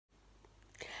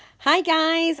Hi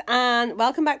guys, and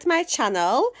welcome back to my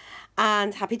channel,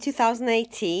 and happy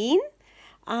 2018,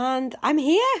 and I'm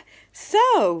here.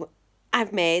 So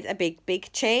I've made a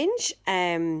big change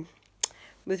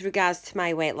with regards to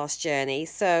my weight loss journey.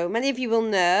 So many of you will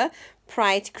know,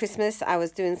 prior to Christmas I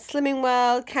was doing Slimming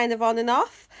World kind of on and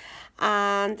off,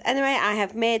 and anyway I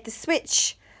have made the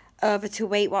switch over to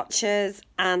Weightwatchers,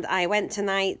 and I went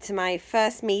tonight to my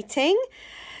first meeting.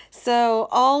 So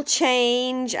all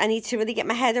change. I need to really get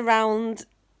my head around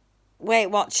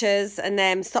Weightwatchers and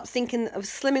then stop thinking of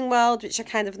Slimming World, which I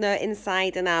kind of know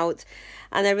inside and out.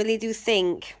 And I really do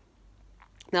think,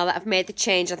 now that I've made the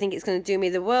change, I think it's going to do me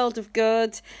the world of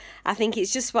good. I think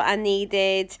it's just what I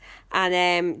needed,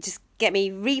 and just get me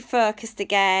refocused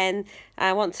again.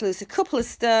 I want to lose a couple of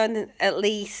stone at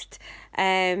least.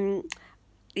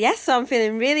 Yes, so I'm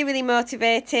feeling really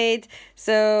motivated.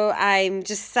 So I'm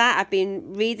just sat, I've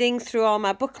been reading through all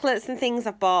my booklets and things.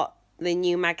 I've bought the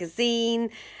new magazine.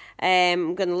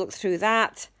 I'm going to look through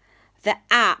that. The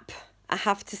app, I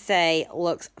have to say,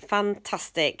 looks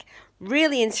fantastic.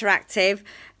 Really interactive.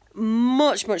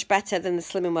 Much better than the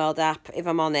Slimming World app, if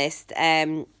I'm honest.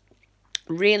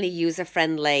 Really user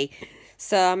friendly.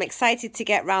 So I'm excited to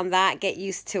get around that, get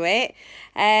used to it.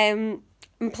 And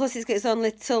plus it's got its own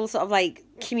little sort of like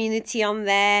community on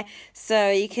there,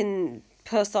 so you can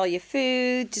post all your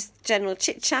food, just general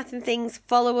chit chat and things,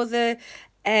 follow other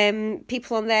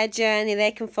people on their journey, they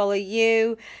can follow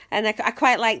you, and I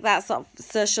quite like that sort of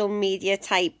social media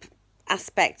type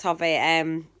aspect of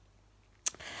it.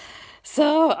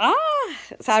 So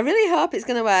I really hope it's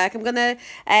going to work.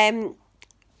 I'm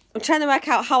trying to work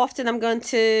out how often I'm going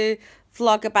to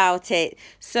vlog about it.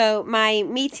 So my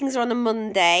meetings are on a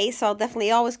Monday, so I'll definitely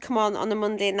always come on a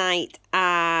Monday night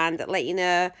and let you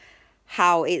know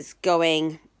how it's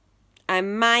going. I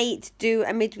might do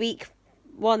a midweek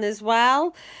one as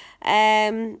well,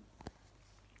 and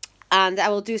I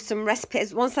will do some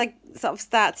recipes. Once I sort of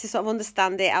start to sort of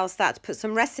understand it, I'll start to put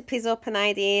some recipes up and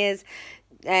ideas,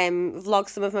 vlog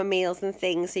some of my meals and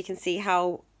things, so you can see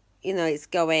how it's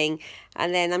going.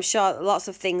 And then I'm sure lots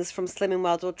of things from Slimming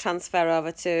World will transfer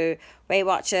over to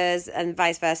Weightwatchers, and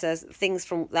vice versa. Things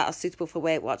from that are suitable for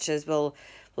Weightwatchers will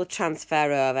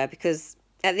transfer over, because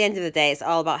at the end of the day it's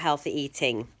all about healthy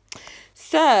eating.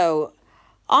 So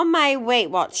on my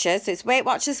Weightwatchers, so it's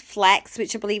Weightwatchers Flex,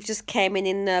 which I believe just came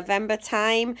in November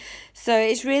time. So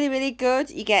it's really good.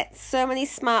 You get so many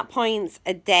smart points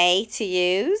a day to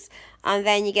use, and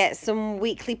then you get some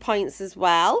weekly points as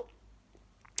well.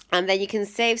 And then you can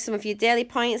save some of your daily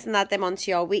points and add them onto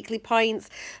your weekly points.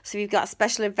 So if you've got a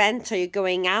special event or you're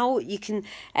going out, you can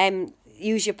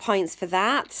use your points for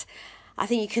that. I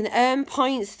think you can earn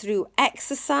points through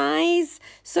exercise.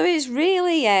 So it's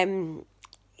really,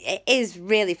 it is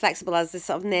really flexible, as the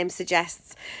sort of name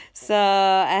suggests. So,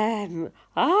 I'm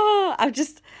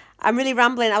really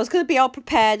rambling. I was going to be all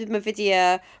prepared with my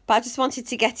video, but I just wanted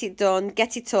to get it done,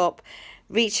 get it up,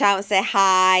 reach out and say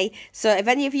hi. So if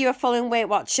any of you are following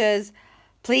Weightwatchers,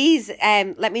 please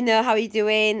let me know how you're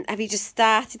doing. Have you just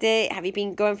started it? Have you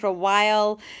been going for a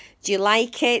while? Do you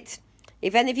like it?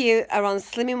 If any of you are on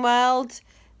Slimming World,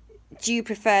 do you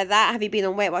prefer that? Have you been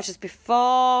on Weightwatchers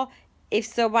before? If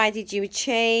so, why did you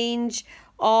change?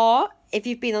 Or if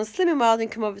you've been on Slimming World and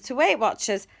come over to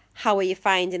Weightwatchers, how are you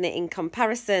finding it in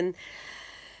comparison?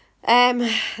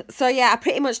 So yeah, I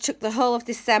pretty much took the whole of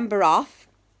December off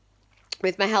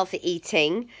with my healthy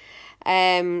eating,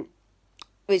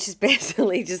 which is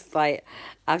basically just like,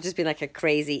 I've just been like a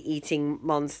crazy eating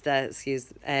monster,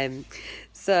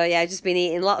 so yeah, I've just been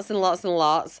eating lots and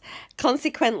lots.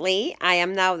 Consequently, I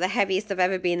am now the heaviest I've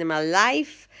ever been in my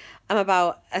life. I'm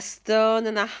about 1.5 stone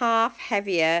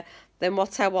heavier than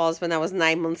what I was when I was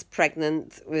 9 months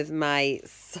pregnant with my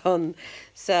son.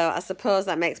 So I suppose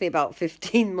that makes me about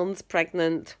 15 months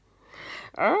pregnant.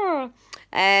 But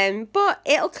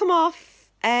it'll come off.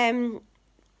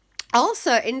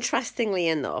 Also, interestingly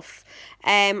enough,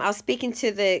 I was speaking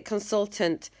to the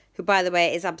consultant, who, by the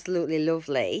way, is absolutely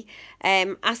lovely,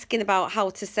 asking about how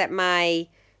to set my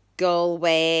goal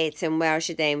weight and where I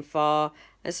should aim for.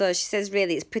 And so she says,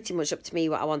 really, it's pretty much up to me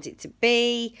what I want it to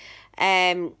be.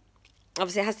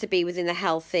 Obviously, it has to be within a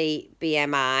healthy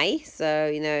BMI.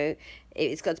 So,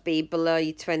 it's got to be below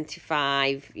your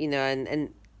 25,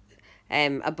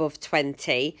 and above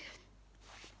 20.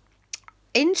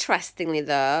 Interestingly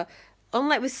though,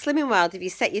 unlike with Slimming World, if you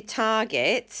set your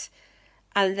target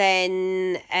and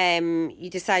then you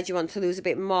decide you want to lose a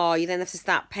bit more, you then have to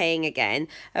start paying again.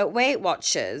 At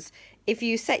Weightwatchers, if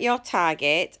you set your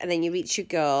target and then you reach your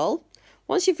goal,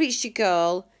 once you've reached your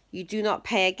goal, you do not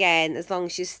pay again as long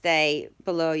as you stay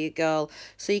below your goal.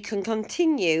 So you can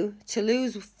continue to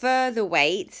lose further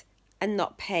weight and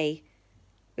not pay,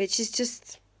 which is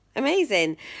just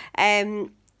amazing.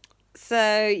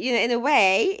 So, you know, in a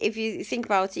way, if you think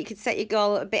about it, you could set your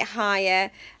goal a bit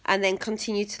higher and then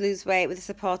continue to lose weight with the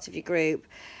support of your group.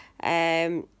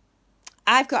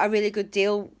 I've got a really good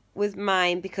deal with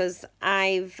mine because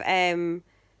I've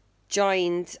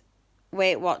joined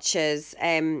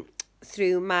Weightwatchers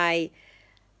through my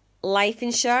life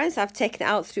insurance. I've taken it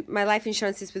out through my life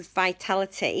insurance is with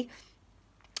Vitality.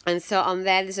 And so on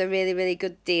there's a really, really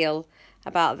good deal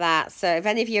about that. So if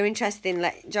any of you are interested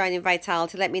in joining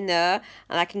Vitality, let me know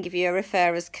and I can give you a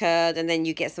referrals code, and then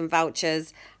you get some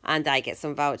vouchers and I get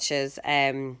some vouchers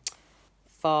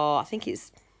for, I think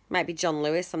might be John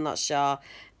Lewis, I'm not sure.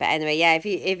 But anyway, yeah, if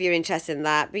you're interested in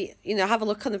that, but, you know, have a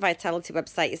look on the Vitality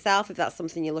website yourself if that's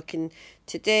something you're looking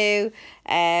to do.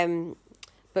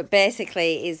 But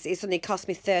basically, it's only cost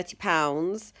me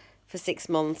 £30 for 6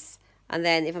 months. And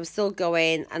then if I'm still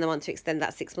going and I want to extend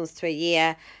that 6 months to a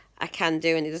year, I can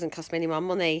do, and it doesn't cost me any more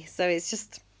money. So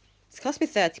it's cost me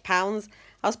 £30.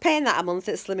 I was paying that a month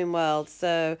at Slimming World.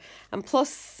 So, and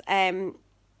plus,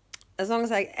 as long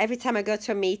as every time I go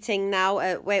to a meeting now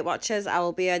at Weight Watchers, I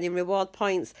will be earning reward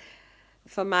points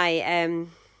for my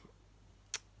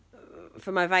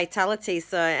Vitality.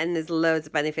 So, and there's loads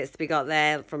of benefits to be got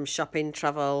there, from shopping,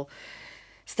 travel,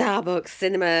 Starbucks,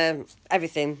 cinema,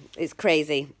 everything. It's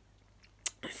crazy.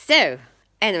 So,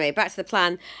 anyway, back to the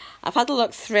plan. I've had a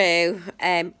look through.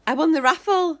 I won the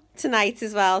raffle tonight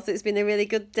as well, so it's been a really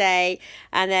good day.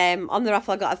 And on the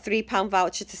raffle, I got a £3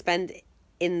 voucher to spend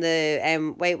in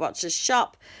the Weight Watchers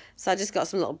shop. So I just got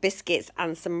some little biscuits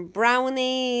and some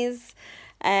brownies.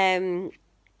 I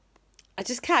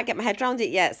just can't get my head around it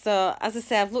yet. So, as I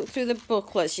say, I've looked through the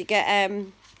booklets. You get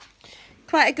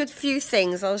quite a good few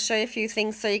things. I'll show you a few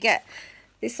things. So you get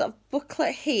this sort of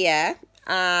booklet here,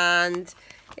 and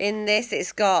in this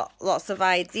it's got lots of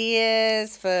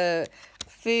ideas for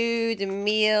food and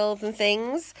meals and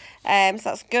things. So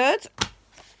that's good.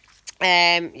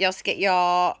 You also get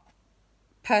your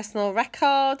personal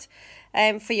record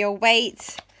for your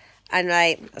weight. And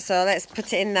right, so let's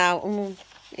put it in now.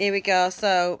 Here we go.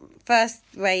 So first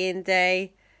weigh-in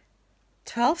day,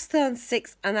 12 stone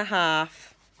 6.5.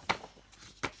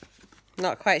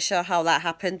 Not quite sure how that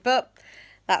happened, but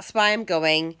that's why I'm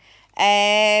going.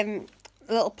 A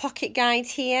little pocket guide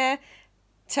here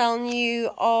telling you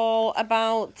all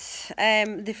about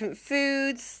different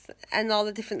foods and all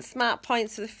the different smart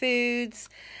points for the foods.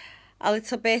 A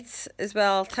little bit as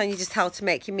well telling you just how to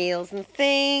make your meals and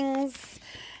things.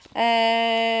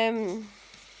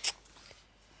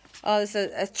 Oh, there's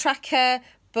a tracker,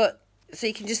 but so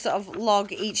you can just sort of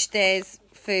log each day's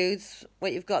foods,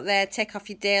 what you've got there, take off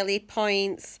your daily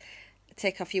points,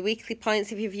 take off your weekly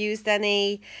points if you've used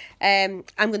any. I'm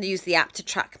going to use the app to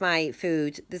track my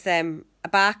food. There's a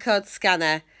barcode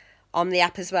scanner on the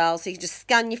app as well, so you can just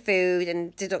scan your food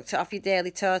and deduct it off your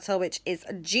daily total, which is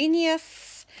a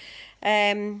genius.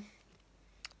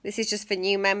 This is just for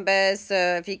new members, so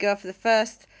if you go for the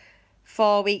first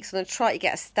 4 weeks on a trot, you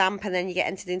get a stamp and then you get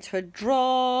entered into a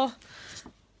draw.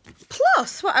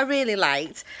 Plus, what I really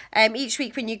liked, each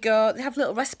week when you go, they have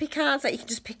little recipe cards that you can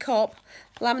just pick up,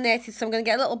 laminated. So I'm going to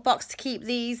get a little box to keep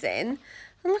these in.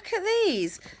 And look at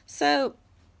these. So,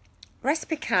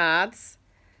 recipe cards,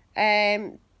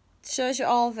 shows you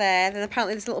all there. Then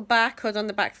apparently there's a little barcode on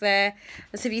the back there.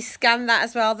 And so if you scan that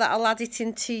as well, that'll add it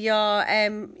into your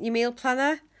meal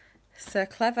planner. So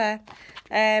clever.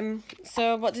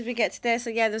 So what did we get today? So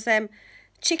yeah, there's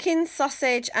chicken,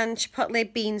 sausage and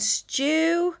chipotle bean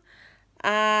stew.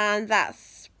 And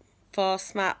that's 4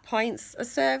 smart points a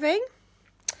serving.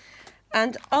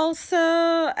 And also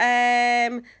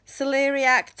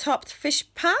celeriac topped fish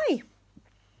pie.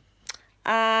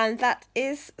 And that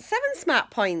is 7 smart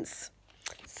points.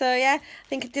 So yeah, I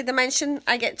think did I mention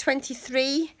I get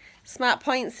 23 smart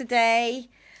points a day.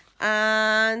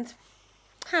 And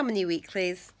how many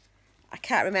weeklies? I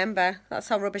can't remember. That's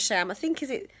how rubbish I am. I think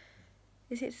is it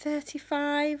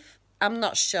 35? I'm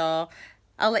not sure.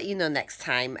 I'll let you know next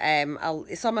time.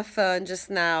 It's on my phone just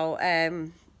now. I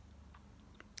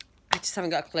just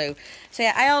haven't got a clue. So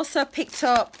yeah, I also picked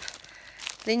up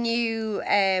the new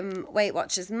Weight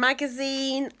Watchers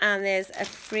magazine, and there's a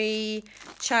free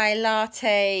chai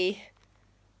latte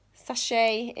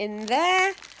sachet in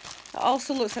there. It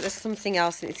also looks like there's something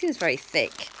else in it. It seems very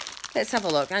thick. Let's have a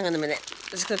look. Hang on a minute.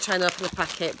 I'm just going to try and open the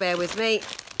packet. Bear with me.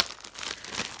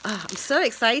 Oh, I'm so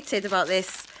excited about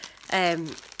this.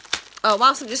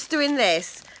 Whilst I'm just doing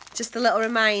this, just a little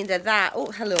reminder that...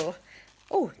 Oh, hello.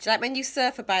 Oh, do you like my new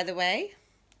surfer, by the way?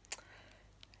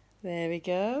 There we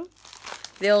go.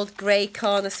 The old grey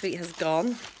corner sweet has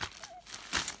gone.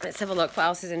 Let's have a look. What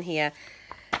else is in here?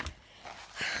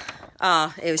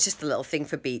 Ah, it was just a little thing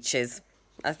for beaches.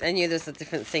 I knew there was a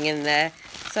different thing in there.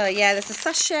 So yeah, there's a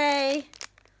sachet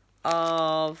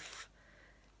of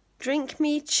Drink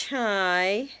Me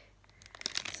Chai.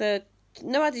 So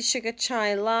no added sugar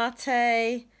chai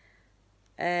latte.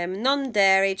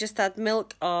 Non-dairy, just add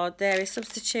milk or dairy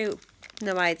substitute.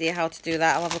 No idea how to do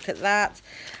that. I'll have a look at that.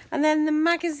 And then the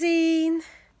magazine.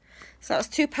 So that's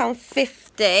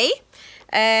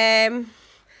 £2.50.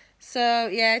 So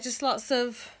yeah, just lots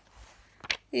of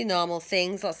your normal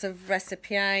things, lots of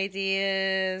recipe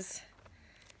ideas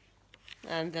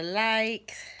and the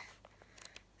like.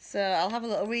 So I'll have a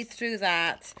little read through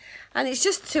that, and it's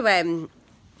just to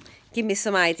give me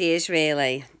some ideas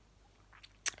really.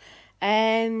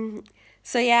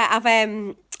 So yeah,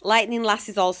 I've Lightning Lass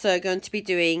is also going to be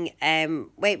doing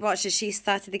Weightwatchers. She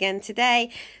started again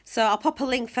today, so I'll pop a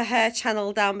link for her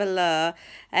channel down below.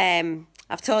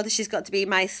 I've told her she's got to be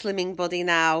my slimming buddy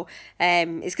now.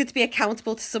 It's good to be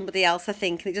accountable to somebody else, I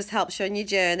think, and it just helps you on your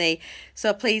journey.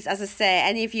 So please, as I say,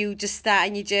 any of you just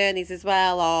starting your journeys as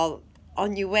well or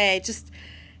on your way, just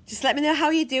let me know how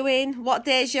you're doing. What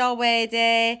day's your weigh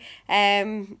day?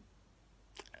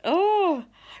 Oh,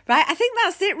 right, I think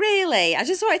that's it really. I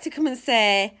just wanted to come and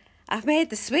say I've made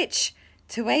the switch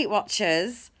to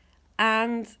Weightwatchers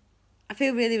and I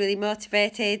feel really, really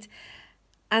motivated.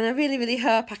 And I really, really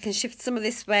hope I can shift some of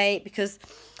this weight because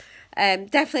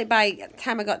definitely by the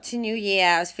time I got to New Year,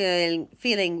 I was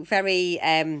feeling very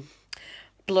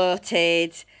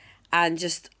bloated and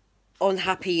just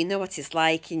unhappy. You know what it's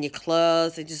like in your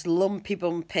clothes and just lumpy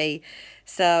bumpy.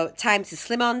 So time to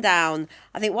slim on down.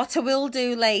 I think what I will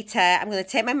do later, I'm going to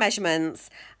take my measurements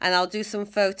and I'll do some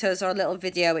photos or a little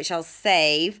video which I'll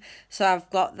save. So I've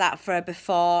got that for a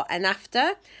before and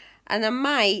after. And I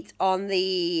might, on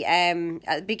the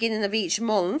at the beginning of each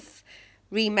month,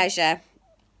 remeasure.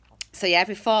 So yeah,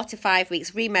 every 4 to 5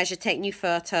 weeks, remeasure, take new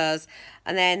photos,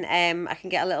 and then I can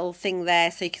get a little thing there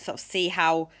so you can sort of see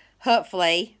how,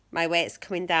 hopefully, my weight's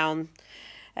coming down.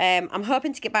 I'm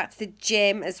hoping to get back to the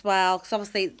gym as well, because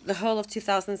obviously the whole of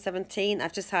 2017,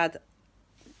 I've just had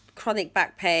chronic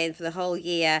back pain for the whole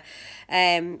year.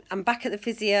 I'm back at the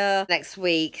physio next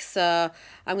week, so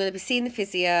I'm going to be seeing the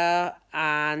physio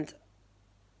and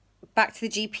back to the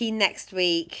GP next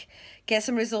week, get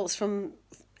some results from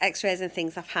x-rays and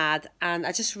things I've had, and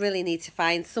I just really need to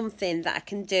find something that I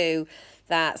can do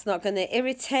that's not going to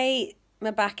irritate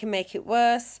my back and make it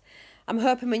worse. I'm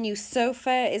hoping my new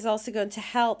sofa is also going to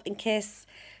help in case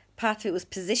part of it was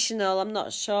positional. I'm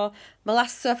not sure. My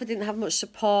last sofa didn't have much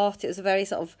support. It was a very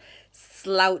sort of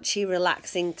slouchy,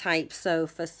 relaxing type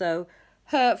sofa. So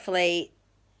hopefully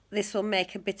this will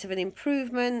make a bit of an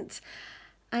improvement.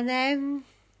 And then,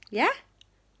 yeah,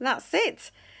 that's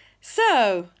it.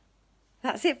 So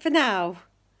that's it for now.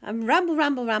 I'm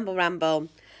ramble.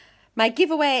 My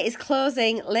giveaway is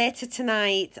closing later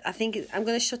tonight. I think I'm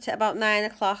going to shut it about 9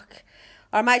 o'clock.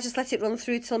 Or I might just let it run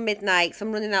through till midnight because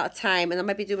I'm running out of time, and I'll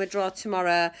maybe do a draw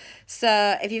tomorrow.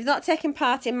 So if you've not taken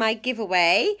part in my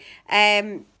giveaway,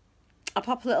 I'll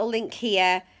pop a little link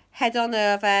here. Head on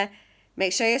over.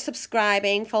 Make sure you're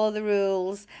subscribing. Follow the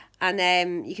rules.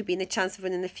 And you could be in the chance of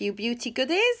winning a few beauty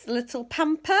goodies. A little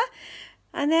pamper.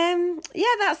 And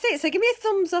yeah, that's it. So give me a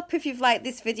thumbs up if you've liked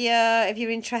this video. If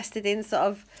you're interested in sort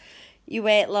of your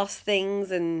weight loss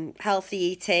things and healthy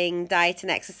eating, diet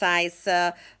and exercise.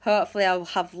 So hopefully I'll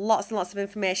have lots and lots of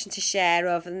information to share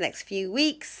over the next few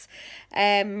weeks.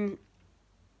 And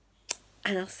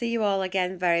I'll see you all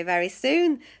again very, very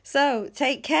soon. So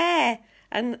take care.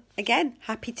 And again,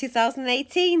 happy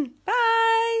 2018. Bye.